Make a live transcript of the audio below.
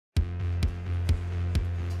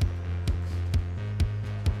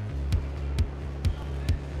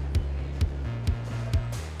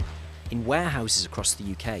In warehouses across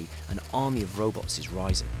the UK, an army of robots is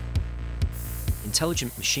rising.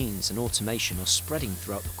 Intelligent machines and automation are spreading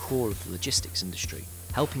throughout the core of the logistics industry,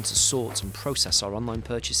 helping to sort and process our online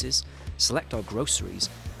purchases, select our groceries,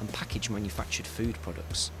 and package manufactured food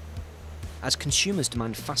products. As consumers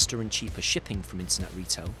demand faster and cheaper shipping from internet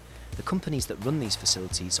retail, the companies that run these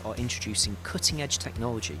facilities are introducing cutting-edge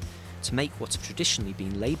technology to make what have traditionally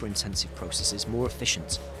been labour-intensive processes more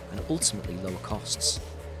efficient and ultimately lower costs.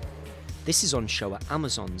 This is on show at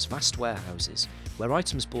Amazon's vast warehouses, where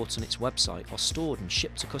items bought on its website are stored and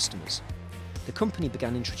shipped to customers. The company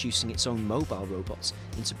began introducing its own mobile robots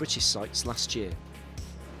into British sites last year.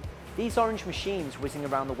 These orange machines whizzing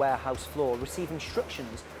around the warehouse floor receive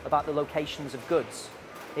instructions about the locations of goods.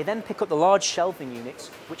 They then pick up the large shelving units,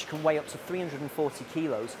 which can weigh up to 340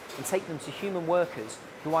 kilos, and take them to human workers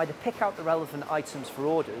who either pick out the relevant items for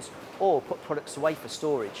orders or put products away for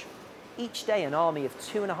storage. Each day, an army of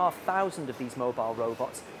 2,500 of these mobile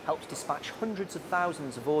robots helps dispatch hundreds of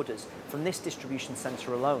thousands of orders from this distribution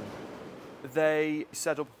centre alone. They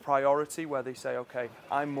set up a priority where they say, okay,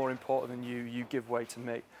 I'm more important than you, you give way to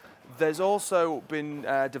me. There's also been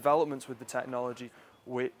developments with the technology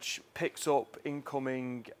which picks up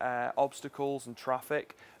incoming obstacles and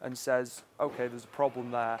traffic and says, okay, there's a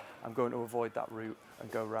problem there, I'm going to avoid that route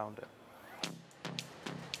and go around it.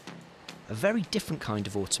 A very different kind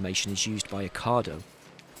of automation is used by Ocado.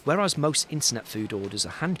 Whereas most internet food orders are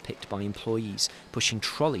handpicked by employees pushing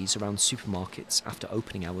trolleys around supermarkets after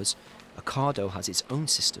opening hours, Ocado has its own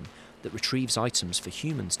system that retrieves items for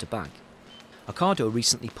humans to bag. Ocado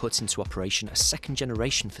recently put into operation a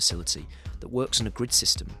second-generation facility that works on a grid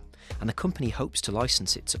system, and the company hopes to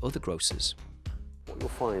license it to other grocers. What you'll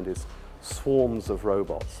find is swarms of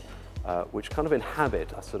robots which kind of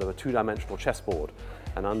inhabit a sort of a two-dimensional chessboard,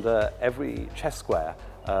 and under every chess square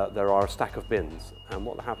there are a stack of bins, and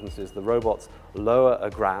what happens is the robots lower a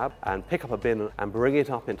grab and pick up a bin and bring it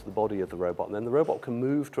up into the body of the robot, and then the robot can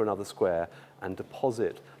move to another square and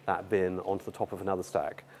deposit that bin onto the top of another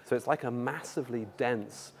stack. So it's like a massively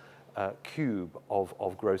dense cube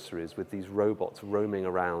of groceries with these robots roaming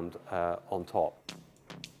around on top.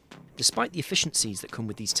 Despite the efficiencies that come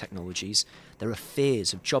with these technologies, there are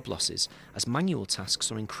fears of job losses as manual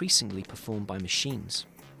tasks are increasingly performed by machines.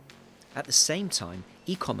 At the same time,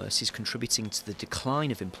 e-commerce is contributing to the decline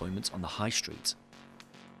of employment on the high street.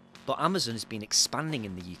 But Amazon has been expanding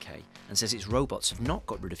in the UK and says its robots have not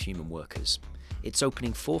got rid of human workers. It's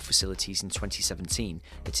opening 4 facilities in 2017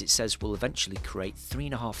 that it says will eventually create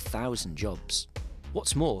 3,500 jobs.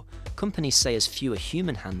 What's more, companies say as fewer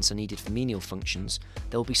human hands are needed for menial functions,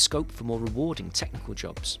 there will be scope for more rewarding technical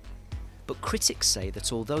jobs. But critics say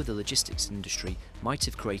that although the logistics industry might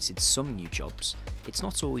have created some new jobs, it's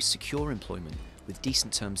not always secure employment with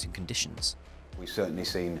decent terms and conditions. We've certainly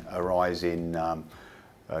seen a rise in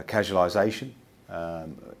casualisation,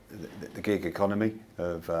 the gig economy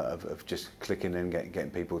of just clicking and getting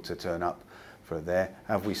people to turn up for there.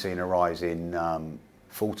 Have we seen a rise in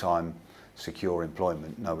full-time secure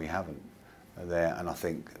employment? No, we haven't there, and I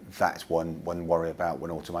think that's one worry about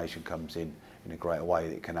when automation comes in a greater way.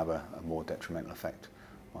 It can have a more detrimental effect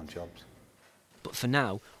on jobs. But for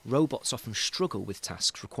now, robots often struggle with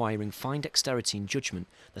tasks requiring fine dexterity and judgment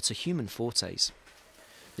that are human fortes.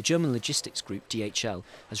 The German logistics group DHL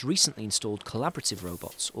has recently installed collaborative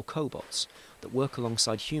robots, or cobots, that work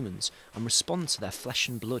alongside humans and respond to their flesh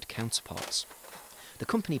and blood counterparts. The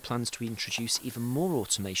company plans to introduce even more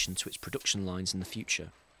automation to its production lines in the future.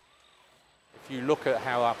 If you look at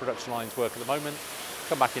how our production lines work at the moment,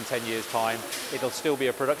 come back in 10 years' time, it'll still be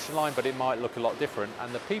a production line, but it might look a lot different.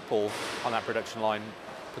 And the people on that production line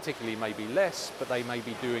particularly may be less, but they may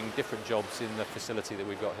be doing different jobs in the facility that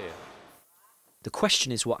we've got here. The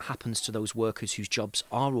question is what happens to those workers whose jobs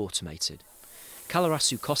are automated.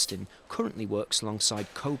 Kalarasu Kostin currently works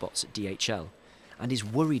alongside cobots at DHL and is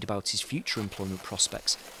worried about his future employment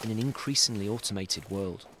prospects in an increasingly automated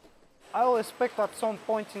world. I will expect at some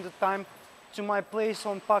point in the time to my place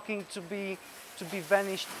on packing to be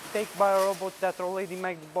vanished, taken by a robot that already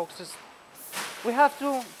make the boxes. We have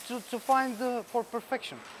to find for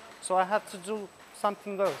perfection, so I have to do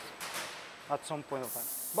something else at some point of time.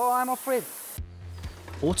 But I'm afraid.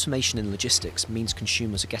 Automation in logistics means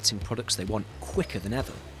consumers are getting products they want quicker than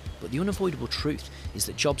ever, but the unavoidable truth is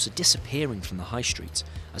that jobs are disappearing from the high street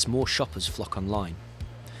as more shoppers flock online.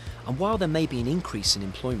 And while there may be an increase in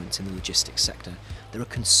employment in the logistics sector, there are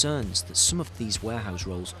concerns that some of these warehouse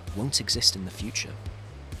roles won't exist in the future.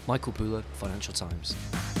 Michael Buller, Financial Times.